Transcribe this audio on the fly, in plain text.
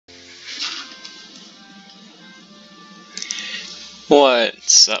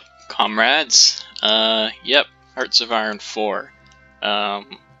What's up, comrades? Yep, Hearts of Iron 4. I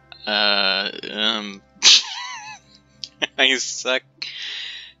suck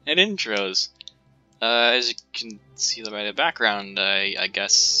at intros. As you can see by the background, I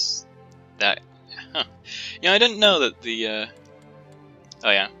guess that, I didn't know that the,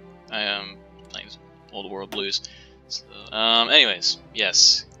 oh yeah, playing Old World Blues. So, anyways,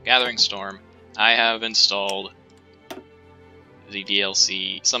 yes, Gathering Storm. I have installed the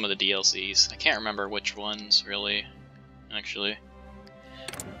DLC, some of the DLCs. I can't remember which ones, really, actually.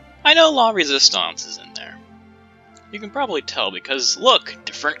 I know La Resistance is in there. You can probably tell because, look,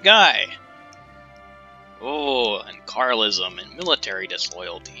 different guy. Oh, and Carlism and military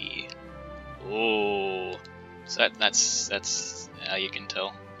disloyalty. Oh, so that's how you can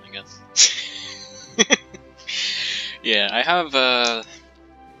tell, I guess. Yeah, I have that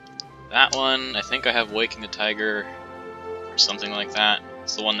one. I think I have Waking the Tiger or something like that.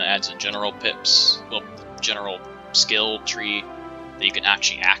 It's the one that adds a general pips, well, general skill tree that you can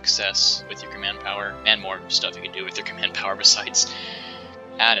actually access with your command power, and more stuff you can do with your command power besides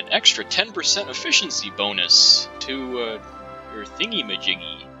add an extra 10% efficiency bonus to your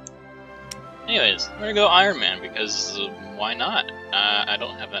thingy-majiggy. Anyways, I'm gonna go Iron Man because why not? I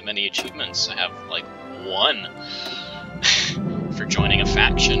don't have that many achievements. I have like one for joining a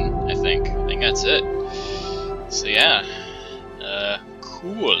faction, I think. I think that's it. So yeah,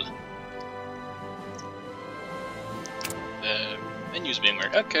 cool. Menu's being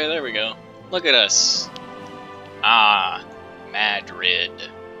weird. Okay, there we go. Look at us. Ah, Madrid.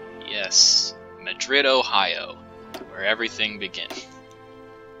 Yes, Madrid, Ohio, where everything began.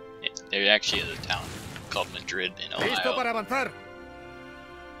 There actually is a town called Madrid in Ohio.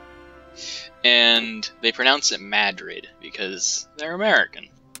 And they pronounce it Madrid because they're American.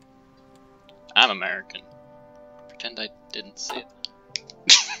 I'm American. Pretend I didn't say it.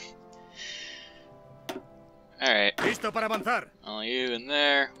 Alright. All you in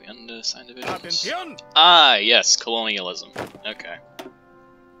there. We undersigned divisions. Ah, yes, colonialism. Okay.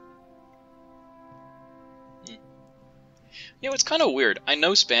 You know, it's kind of weird. I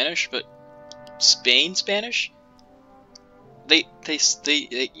know Spanish, but Spain Spanish? They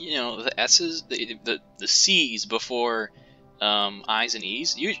you know, the S's, the C's before I's and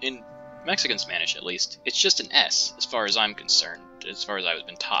E's. In Mexican Spanish, at least, it's just an S, as far as I'm concerned, as far as I've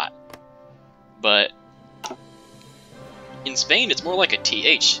been taught. But in Spain, it's more like a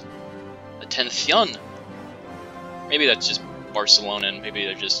TH. Atención. Maybe that's just Barcelonan. Maybe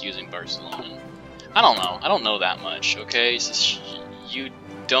they're just using Barcelonan. I don't know. I don't know that much, okay? You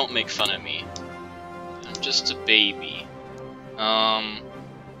don't make fun of me. I'm just a baby. I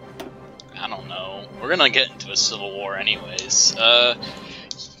don't know. We're gonna get into a civil war anyways.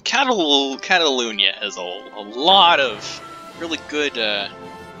 Catalonia has a lot of really good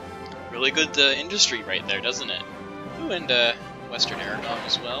industry right there, doesn't it? Ooh, and Western Aragon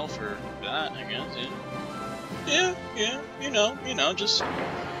as well for that, I guess. Yeah. You know, just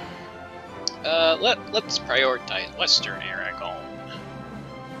let's prioritize Western Aragon,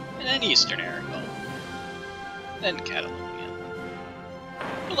 and then Eastern Aragon, then Catalonia,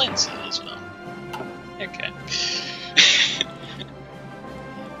 Valencia as well. Okay.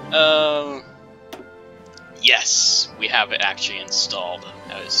 Yes, we have it actually installed.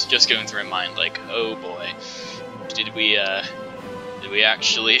 I was just going through my mind like, oh boy, did we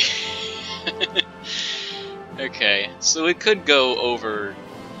actually? Okay, so we could go over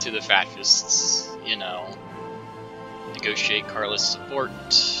to the fascists, you know, negotiate Carlist support,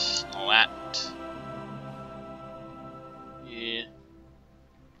 all that. Yeah.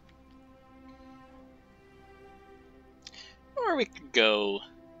 Or we could go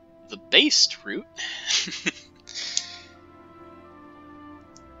the based route.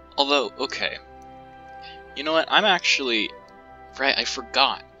 Although, okay. You know what, I'm actually... Right, I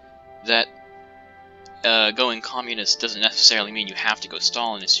forgot that going communist doesn't necessarily mean you have to go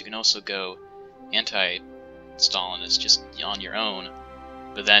Stalinist. You can also go anti-Stalinist just on your own.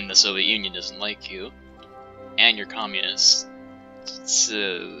 But then the Soviet Union doesn't like you, and you're communist.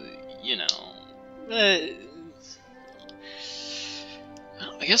 So, you know...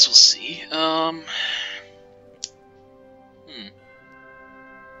 I guess we'll see.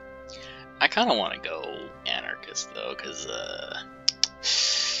 I kind of want to go Anarchist, though, because,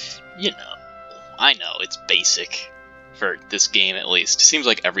 you know, I know, it's basic for this game, at least. It seems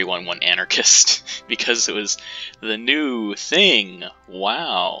like everyone went Anarchist, because it was the new thing.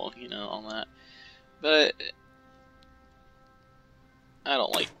 Wow, you know, all that. But I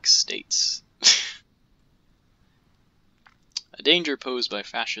don't like states. The danger posed by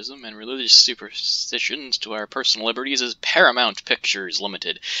fascism and religious superstitions to our personal liberties is paramount. Pictures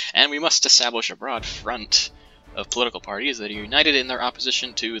Limited, and we must establish a broad front of political parties that are united in their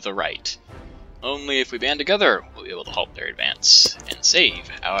opposition to the right. Only if we band together will we be able to halt their advance and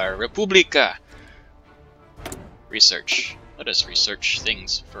save our Republika. Research. Let us research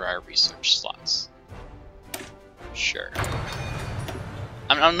things for our research slots. Sure.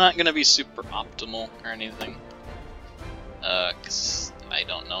 I'm not gonna be super optimal or anything. 'Cause I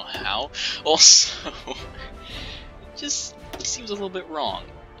don't know how. Also, it just seems a little bit wrong.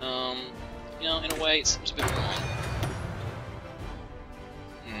 You know, in a way, it seems a bit wrong.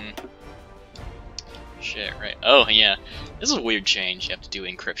 Shit, right. Oh, yeah. This is a weird change. You have to do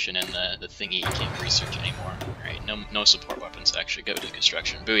encryption in the thingy. You can't research anymore. Right, no support weapons actually go to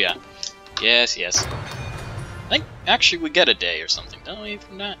construction. Booyah. Yes, yes. I think actually we get a day or something, don't we,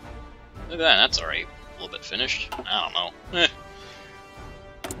 from that? Look at that, that's already a little bit finished. I don't know.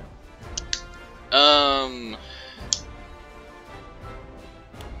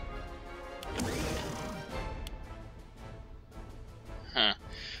 Huh.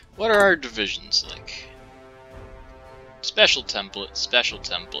 What are our divisions like? Special template, special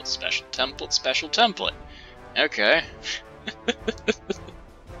template, special template, special template. Okay.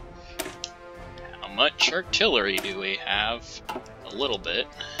 How much artillery do we have? A little bit.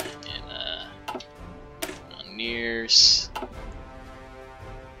 And, Nears.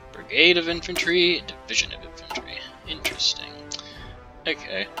 Brigade of infantry, division of infantry. Interesting.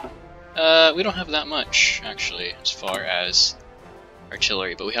 Okay. We don't have that much, actually, as far as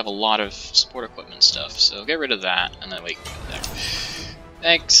artillery, but we have a lot of support equipment stuff, so get rid of that, and then we can go there.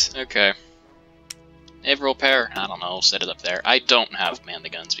 Thanks, okay. Naval repair, I don't know, set it up there. I don't have man the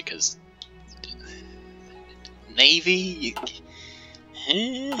guns because... Navy?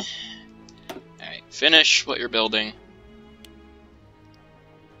 Alright, finish what you're building.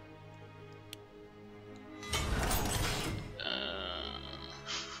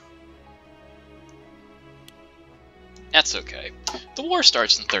 That's okay. The war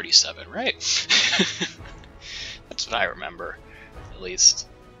starts in 37, right? That's what I remember, at least.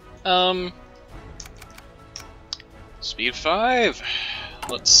 Speed 5.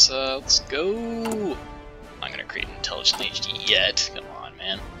 Let's go. I'm not gonna create an intelligent HD yet. Come on,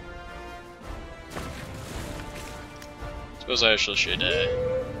 man. Suppose I actually should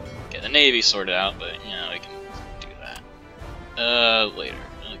get the Navy sorted out, but you know, we can do that. Later.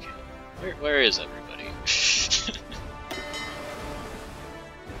 Okay. Where is everybody?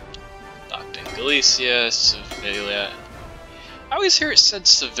 Galicia, Sevilla. I always hear it said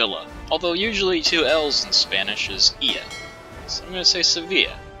Sevilla, although usually 2 L's in Spanish is Ia. So I'm gonna say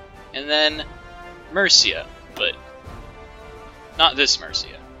Sevilla. And then Murcia, but not this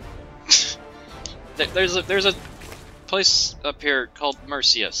Murcia. there's a place up here called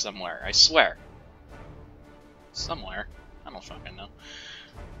Murcia somewhere, I swear. Somewhere. I don't fucking know.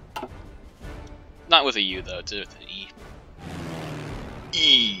 Not with a U though, it's with an E.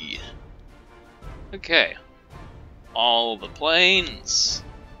 E. Okay. All the planes.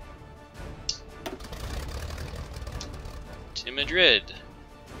 To Madrid,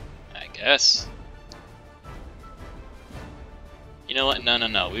 I guess. You know what?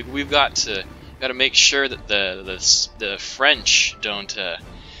 No. We've got to make sure that the French don't yeah,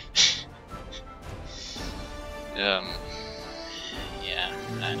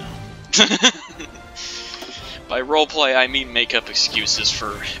 I know. By roleplay, I mean make up excuses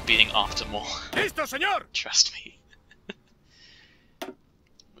for being optimal. Listo, señor. Trust me.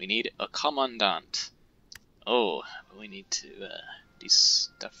 We need a commandant. Oh, we need to do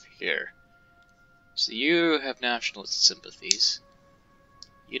stuff here. So you have nationalist sympathies.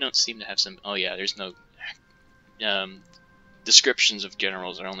 You don't seem to have some. Oh yeah, there's no descriptions of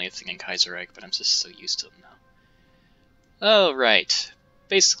generals are only a thing in Kaiserreich, but I'm just so used to them now. Oh right,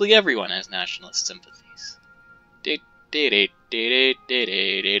 basically everyone has nationalist sympathies.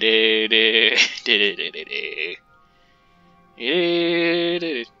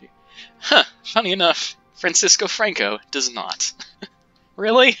 Huh, funny enough, Francisco Franco does not.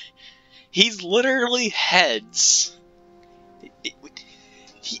 Really? He's literally heads.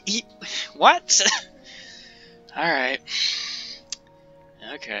 What? Alright.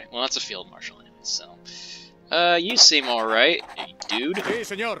 Okay, well that's a field marshal anyway, so... you seem alright, dude. Sí,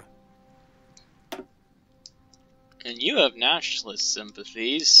 señor. And you have nationalist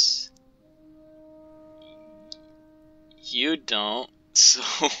sympathies. You don't, so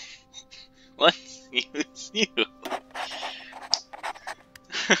let's use you.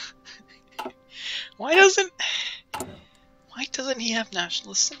 Why doesn't he have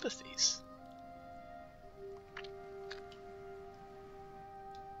nationalist sympathies?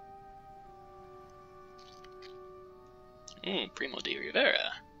 Ooh, Primo de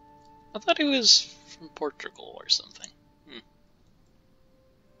Rivera. I thought he was from Portugal or something.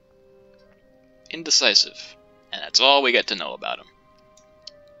 Indecisive. And that's all we get to know about him.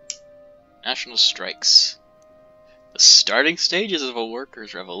 National strikes. The starting stages of a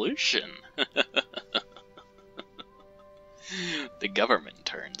workers' revolution. The government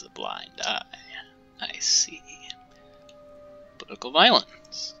turns a blind eye. I see. Political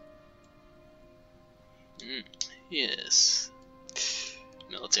violence. Yes.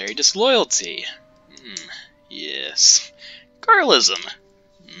 Military disloyalty. Yes. Carlism.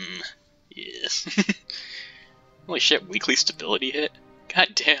 Yes. Holy shit, weekly stability hit? God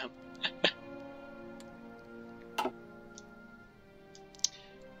damn.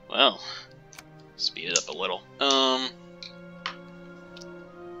 Well, speed it up a little.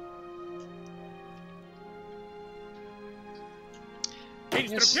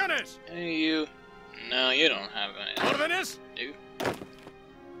 Instrucciones. Hey, you. No, you don't have any. Órdenes. Do?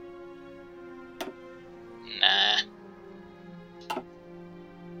 Nah.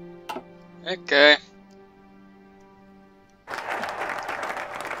 Okay.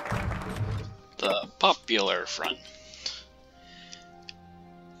 The Popular Front.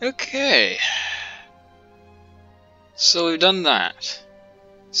 Okay. So we've done that.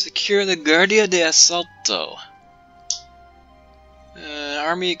 Secure the Guardia de Asalto.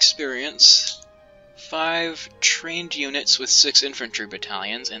 Army experience. 5 trained units with 6 infantry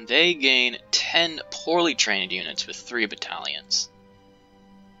battalions, and they gain 10 poorly trained units with 3 battalions.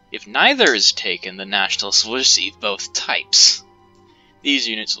 If neither is taken, the Nationalists will receive both types. These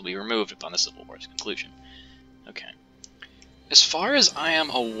units will be removed upon the Civil War's conclusion. Okay. As far as I am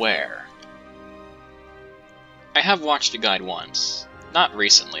aware, I have watched a guide once. Not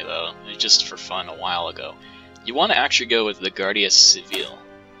recently, though. Just for fun a while ago. You want to actually go with the Guardia Civil.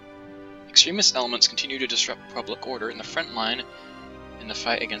 Extremist elements continue to disrupt public order, and the front line in the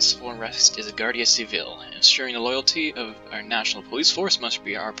fight against civil unrest is a Guardia Civil. Ensuring the loyalty of our national police force must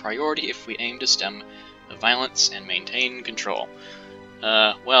be our priority if we aim to stem the violence and maintain control.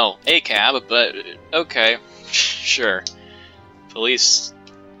 Well, ACAB, but okay, sure. Police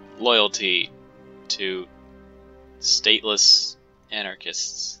loyalty to stateless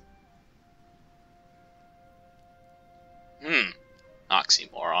anarchists.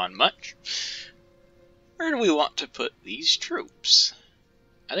 Oxymoron much. Where do we want to put these troops?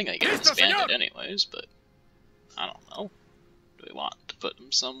 I think I get expanded anyways, but I don't know. Do we want to put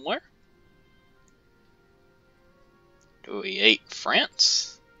them somewhere? Do we hate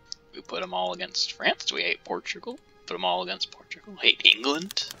France? We put them all against France. Do we hate Portugal? Put them all against Portugal. Hate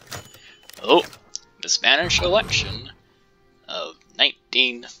England? Oh, the Spanish election of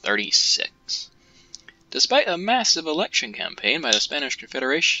 1936. Despite a massive election campaign by the Spanish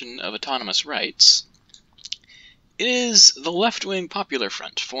Confederation of Autonomous Rights, it is the left-wing Popular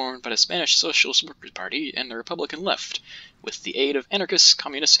Front, formed by the Spanish Socialist Workers' Party and the Republican left, with the aid of anarchists,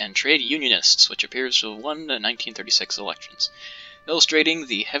 communists, and trade unionists, which appears to have won the 1936 elections. Illustrating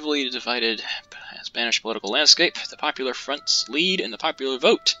the heavily divided Spanish political landscape, the Popular Front's lead in the popular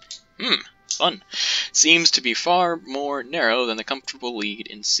vote, fun, seems to be far more narrow than the comfortable lead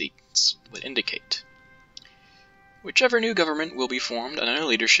in seats would indicate. Whichever new government will be formed under the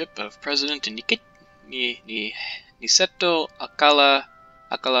leadership of President Niceto Alcala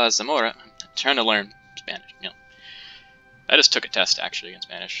Zamora. I'm trying to learn Spanish, I just took a test, actually, in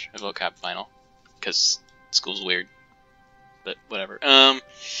Spanish, a vocab final, because school's weird, but whatever.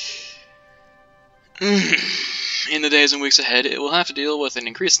 In the days and weeks ahead, it will have to deal with an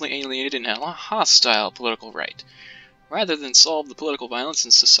increasingly alienated and hostile political right. Rather than solve the political violence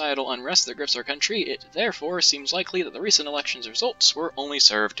and societal unrest that grips our country, it therefore seems likely that the recent election's results were only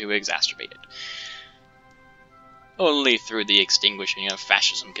served to exacerbate it. Only through the extinguishing of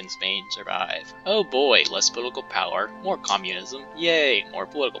fascism can Spain survive. Oh boy, less political power, more communism, yay, more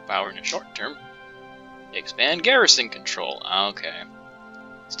political power in the short term. Expand garrison control, okay.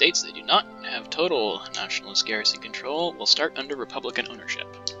 States that do not have total nationalist garrison control will start under Republican ownership.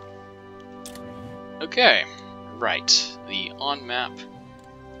 Okay. Right, the on-map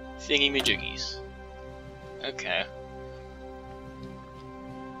thingy-majiggies. Okay.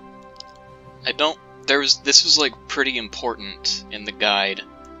 This was like pretty important in the guide,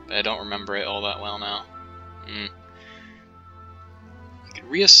 but I don't remember it all that well now. You can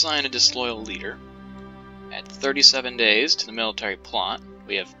reassign a disloyal leader. Add 37 days to the military plot.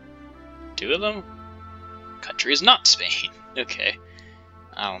 We have 2 of them? Country is not Spain. Okay.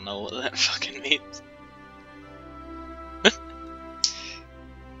 I don't know what that fucking means.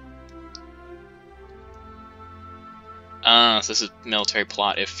 So this is military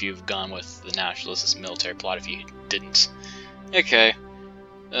plot if you've gone with the Nationalists. This is military plot if you didn't. Okay.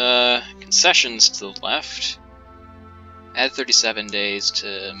 Concessions to the left. Add 37 days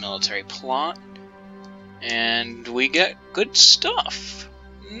to military plot. And we get good stuff.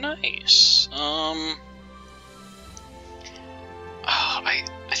 Nice. I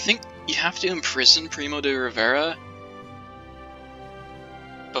think you have to imprison Primo de Rivera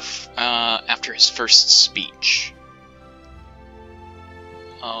after his first speech.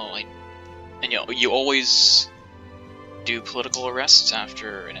 And you always do political arrests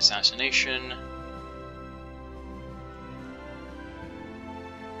after an assassination.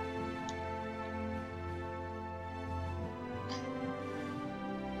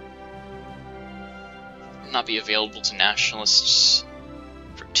 Not be available to nationalists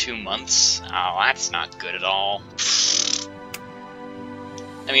for 2 months. Oh, that's not good at all.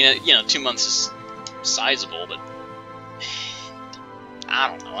 I mean, 2 months is sizable, but I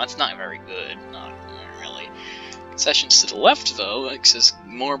don't know. That's not very good. Not really. Concessions to the left, though, says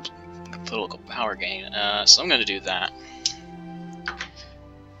more political power gain. So I'm going to do that.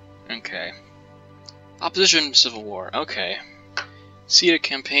 Okay. Opposition Civil War. Okay. See a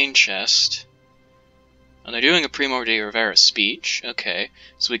campaign chest. And they're doing a Primo de Rivera speech. Okay,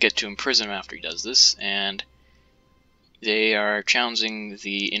 so we get to imprison him after he does this, and they are challenging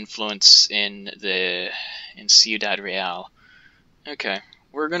the influence in Ciudad Real. Okay,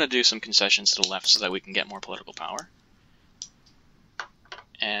 we're gonna do some concessions to the left so that we can get more political power,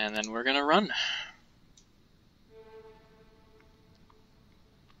 and then we're gonna run.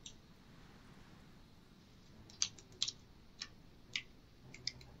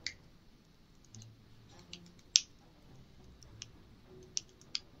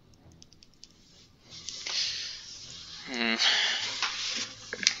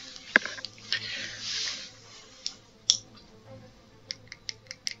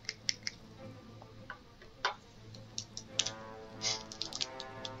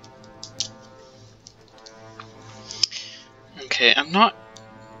 Okay,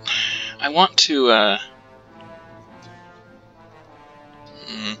 I want to,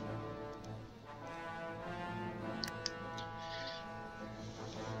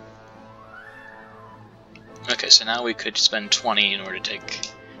 Okay, so now we could spend 20 in order to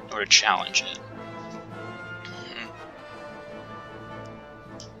challenge it.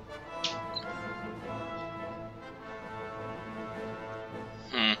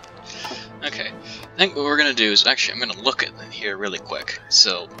 Okay, I think what we're gonna do is actually I'm gonna look at here really quick.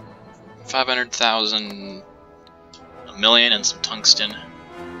 So, 500,000, a million, and some tungsten,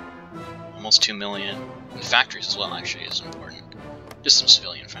 almost 2 million. And factories as well actually is important. Just some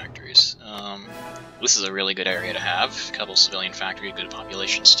civilian factories. This is a really good area to have. A couple civilian factories, good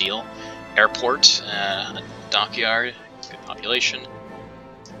population. Steel, airport, dockyard, good population.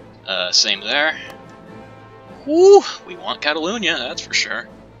 Same there. Woo! We want Catalonia, that's for sure.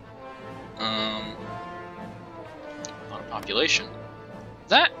 A lot of population.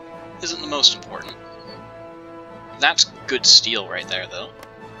 That isn't the most important. That's good steel right there, though.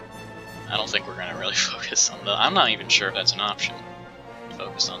 I don't think we're gonna really focus on those. I'm not even sure if that's an option.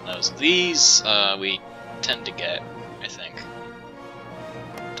 Focus on those. These we tend to get, I think.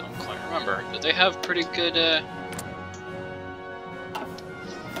 Don't quite remember, but they have pretty good.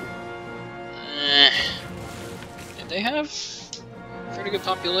 They have pretty good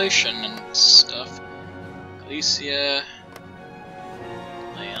population and stuff. Galicia,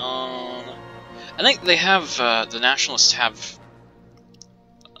 Leon. I think they have the Nationalists have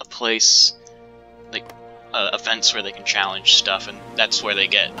a place like. Events where they can challenge stuff, and that's where they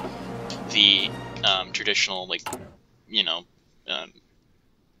get the traditional, like,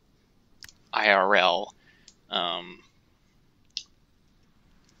 IRL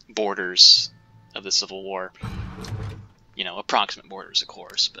borders of the Civil War. Approximate borders, of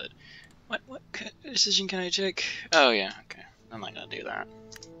course, but what decision can I take? Oh yeah, okay. I'm not gonna do that.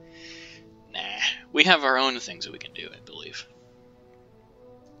 Nah. We have our own things that we can do, I believe.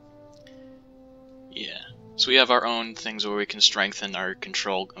 Yeah. So we have our own things where we can strengthen our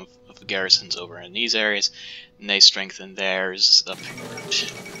control of the garrisons over in these areas, and they strengthen theirs up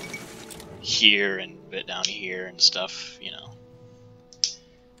here and a bit down here and stuff,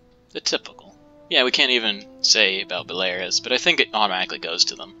 The typical. Yeah, we can't even say about Baleares, but I think it automatically goes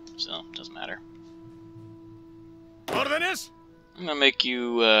to them, so it doesn't matter. Órdenes? I'm gonna make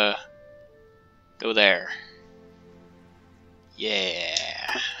you, go there.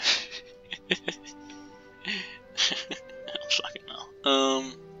 Yeah. I don't fucking know.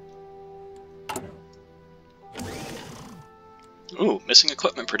 Ooh, missing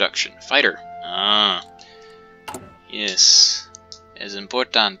equipment production. Fighter. Ah. Yes. Es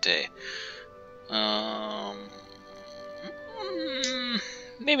importante.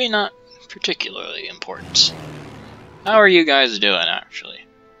 Maybe not particularly important. How are you guys doing, actually?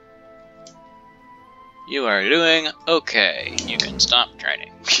 You are doing okay. You can stop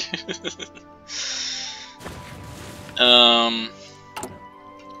training.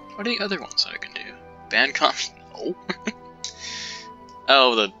 What are the other ones that I can do? Ban comms? No.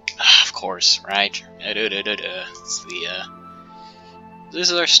 Oh, of course, right. It's the,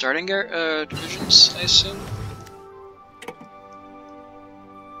 these are our starting divisions, I assume?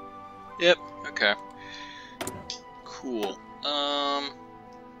 Yep, okay. Cool.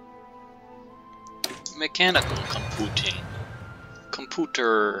 Mechanical computing.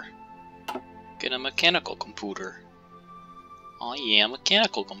 Computer. Get a mechanical computer. Oh yeah,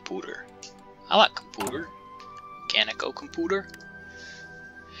 mechanical computer. I like computer. Mechanical computer.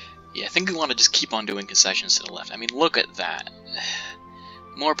 Yeah, I think we want to just keep on doing concessions to the left. I mean, look at that.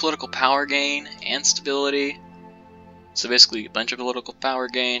 More political power gain and stability. So basically, a bunch of political power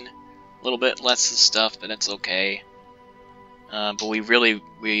gain. A little bit less of stuff, but that's okay. But we need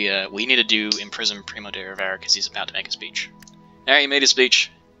to do imprison Primo de Rivera because he's about to make a speech. Alright, he made a speech.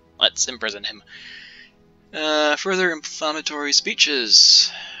 Let's imprison him. Further inflammatory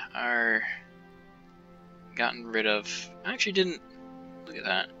speeches are gotten rid of. I actually didn't look at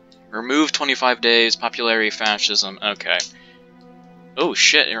that. Remove 25 days, popularity, fascism. Okay. Oh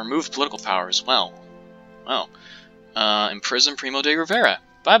shit! It removed political power as well. Well, imprison Primo de Rivera.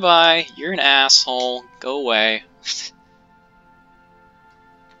 Bye bye. You're an asshole. Go away.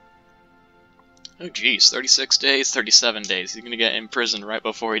 Oh geez, 36 days, 37 days. He's gonna get imprisoned right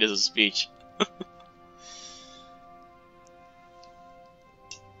before he does his speech.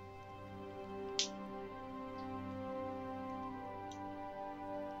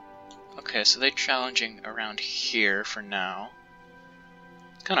 Okay, so they're challenging around here for now.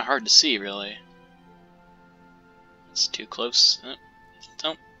 It's kind of hard to see, really. It's too close.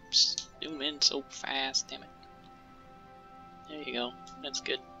 Don't zoom in so fast, damn it. There you go. That's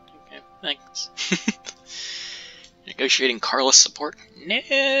good. Okay, thanks. Negotiating Carlist support?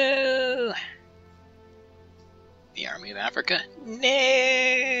 No! The Army of Africa? No!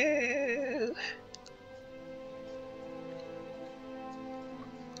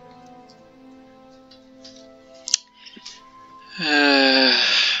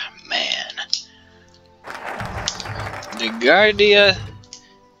 Man. The Guardia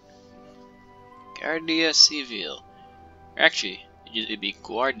Civil. Actually, it'd be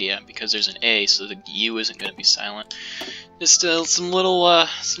Guardia because there's an A, so the U isn't going to be silent. Just some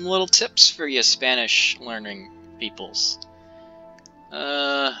little tips for you Spanish learning peoples.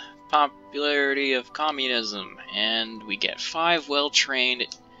 Popularity of communism, and we get 5 well-trained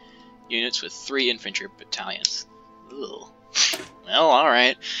units with 3 infantry battalions. Ugh. Well,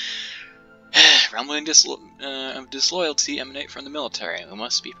 alright. Rumbling of disloyalty emanate from the military. We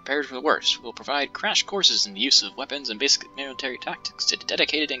must be prepared for the worst. We will provide crash courses in the use of weapons and basic military tactics to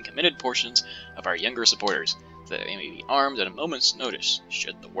dedicated and committed portions of our younger supporters, so that they may be armed at a moment's notice,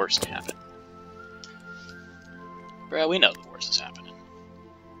 should the worst happen. Bro, we know the worst is happening.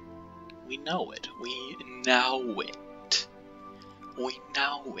 We know it. We know it. We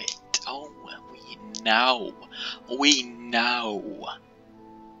know it. Oh, we know. We know.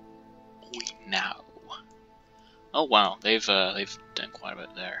 We know. Oh wow, they've done quite a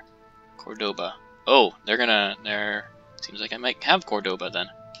bit there. Cordoba. Oh, they're seems like I might have Cordoba then,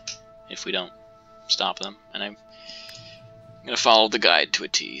 if we don't stop them. And I'm gonna follow the guide to a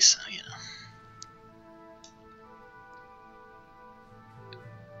T, so you know.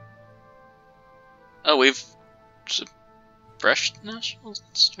 Oh, we've suppressed national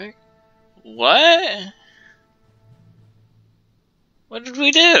strike? What? What did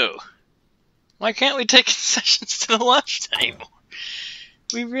we do? Why can't we take concessions to the left anymore?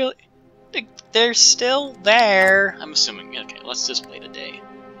 We really... They're still there. I'm assuming. Okay, let's just wait a day.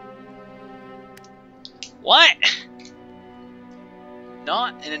 What?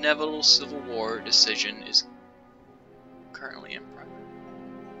 Not an inevitable civil war decision is currently in progress.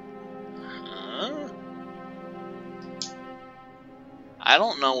 Huh? I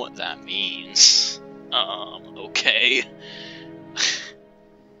don't know what that means. Okay.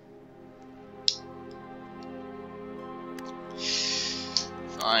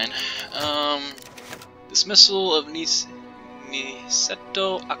 Fine. Dismissal of Niceto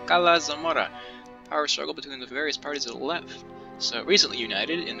Acala Zamora. Power struggle between the various parties of the left, so recently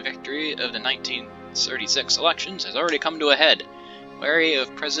united in the victory of the 1936 elections, has already come to a head. Wary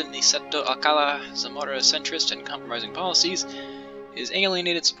of President Niceto Acala Zamora's centrist and compromising policies, his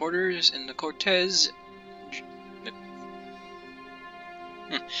alienated supporters in the Cortes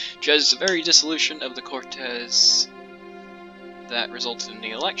judged the very dissolution of the Cortes that resulted in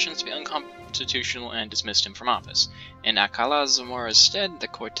the elections to be unconstitutional and dismissed him from office. In Alcalá Zamora's stead, the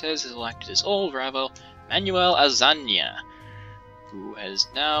Cortes has elected his old rival, Manuel Azaña, who has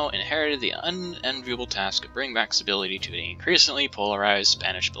now inherited the unenviable task of bringing back stability to the increasingly polarized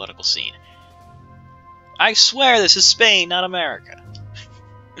Spanish political scene. I swear this is Spain, not America.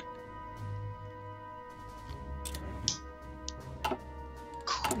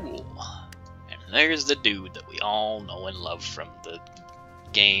 Cool. And there's the dude that we all know and love from the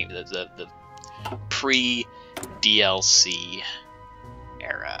game, the pre-DLC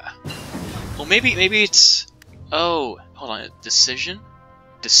era. Well, maybe it's... Oh, hold on. Decision?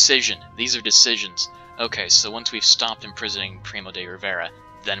 Decision. These are decisions. Okay, so once we've stopped imprisoning Primo de Rivera,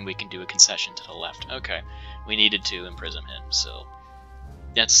 then we can do a concession to the left. Okay, we needed to imprison him, so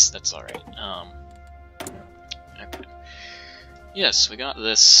that's alright. Okay. Yes, we got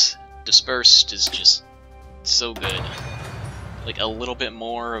this. Dispersed is just so good. Like, a little bit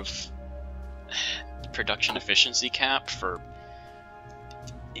more of production efficiency cap for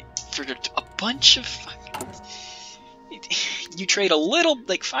a bunch of fucking... You trade a little,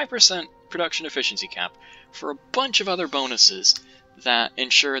 like 5% production efficiency cap for a bunch of other bonuses that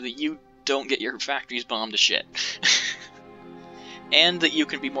ensure that you don't get your factories bombed to shit. And that you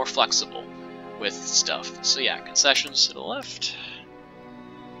can be more flexible with stuff. So yeah, concessions to the left.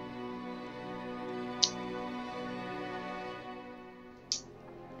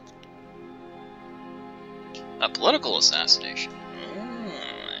 A political assassination.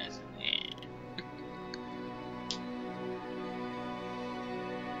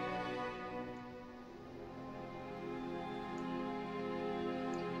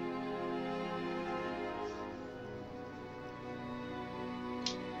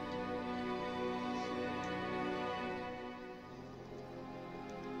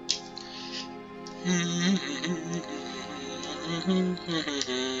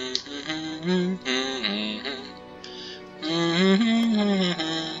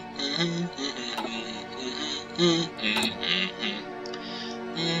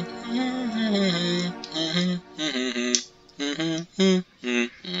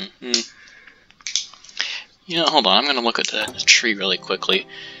 You know, hold on, I'm gonna look at the tree really quickly.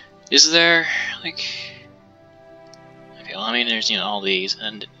 Is there, like... Okay, well, I mean, there's, you know, all these,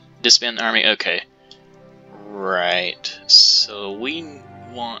 and disband the army, okay. Right, so we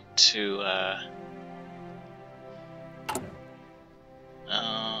want to,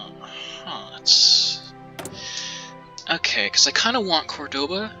 that's... Okay, because I kind of want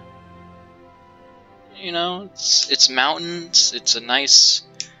Cordoba. You know, it's mountains, it's a nice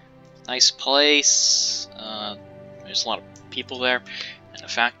place, there's a lot of people there, and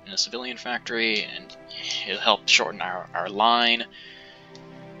a civilian factory, and it'll help shorten our line.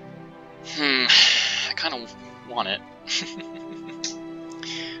 I kind of want it.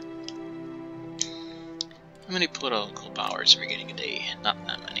 How many political powers are we getting a day? Not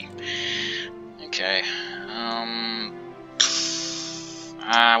that many. Okay,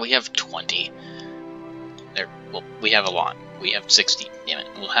 we have 20. Well, we have a lot. We have 60. Damn it,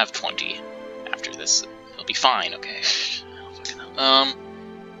 we'll have 20 after this. It'll be fine, okay.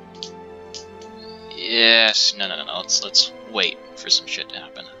 Yes, no. Let's wait for some shit to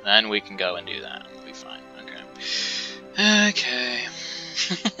happen. Then we can go and do that. It'll be fine. Okay. Okay.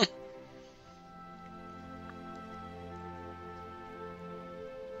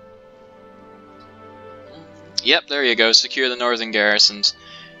 Yep, there you go. Secure the northern garrisons.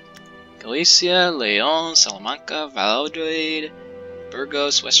 Galicia, Leon, Salamanca, Valladolid,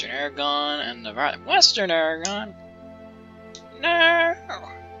 Burgos, Western Aragon, and Navarre. Western Aragon? No!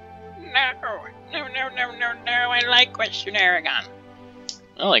 I like Western Aragon.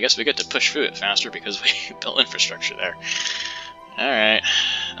 Well, I guess we get to push through it faster because we built infrastructure there. Alright.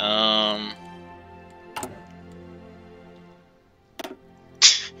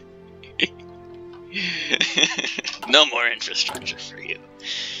 No more infrastructure for you.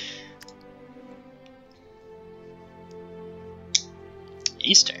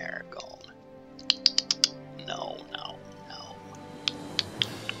 East Aragon.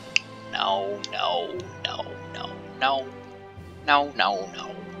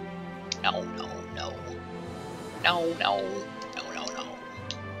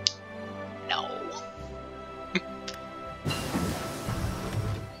 No.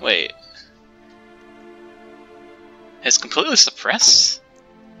 Wait. It's completely suppressed?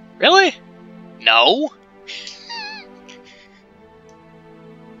 Really? No?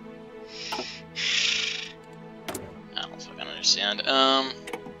 I don't fucking understand.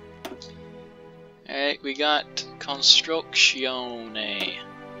 Alright, we got Constructione.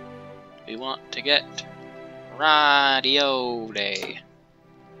 We want to get Radio Day.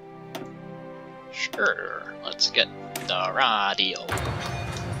 Sure, let's get the radio.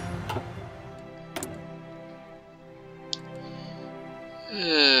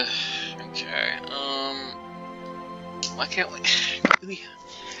 Okay, why can't we really?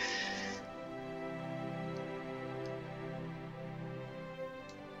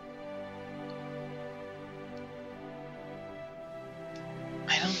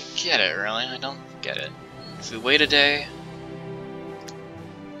 I don't get it, really. I don't get it. If we wait a day.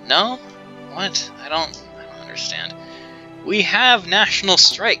 No? What? I don't understand. We have national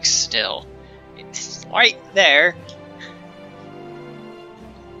strikes still. It's right there.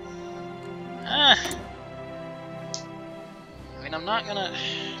 I mean, I'm not gonna...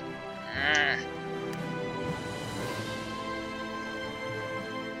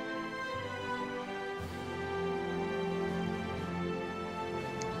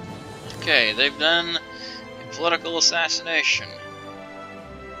 Okay, they've done a political assassination.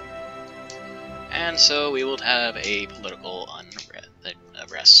 And so we will have a political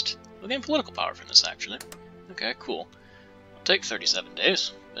unrest. We'll gain political power from this, actually. Okay, cool. It'll take 37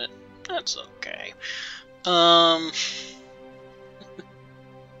 days, but that's okay.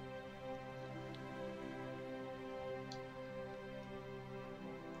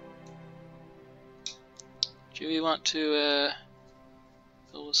 Do we want to,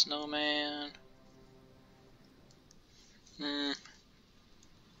 build a snowman? I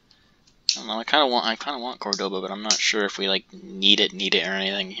don't know. I kind of want Cordoba, but I'm not sure if we like need it or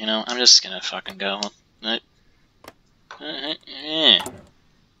anything. You know, I'm just gonna fucking go. There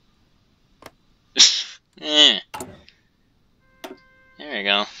we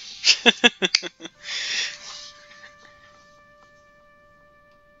go.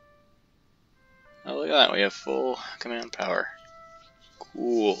 Oh, look at that. We have full command power.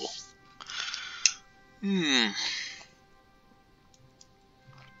 Cool. And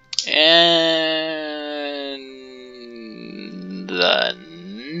the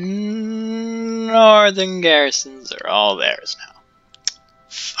northern garrisons are all theirs now.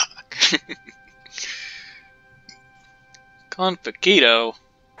 Fuck. Confaquito.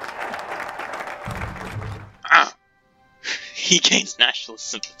 Ah. He gains national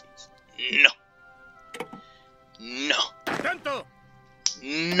sympathies. No. No.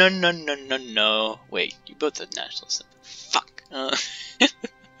 No. Wait, you both have national sympathy. Fuck.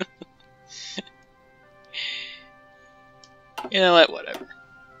 You know what? Whatever.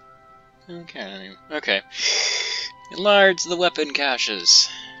 Okay. Enlarge the weapon caches.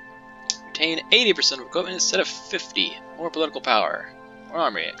 Retain 80% of equipment instead of 50. More political power. More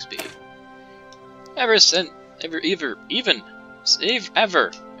army XP. Ever since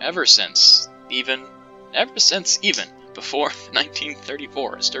before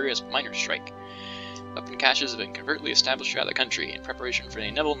 1934 Asturias miners' strike. Weapon caches have been covertly established throughout the country in preparation for the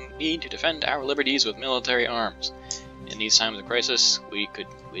inevitable need to defend our liberties with military arms. In these times of crisis, we'd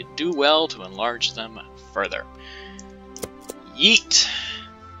do well to enlarge them further. Yeet!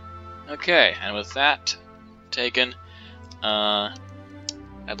 Okay, and with that taken,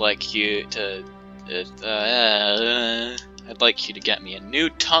 I'd like you to get me a new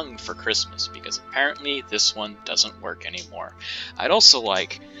tongue for Christmas, because apparently this one doesn't work anymore. I'd also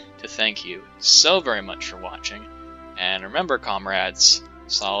like to thank you so very much for watching, and remember, comrades,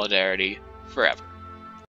 solidarity forever.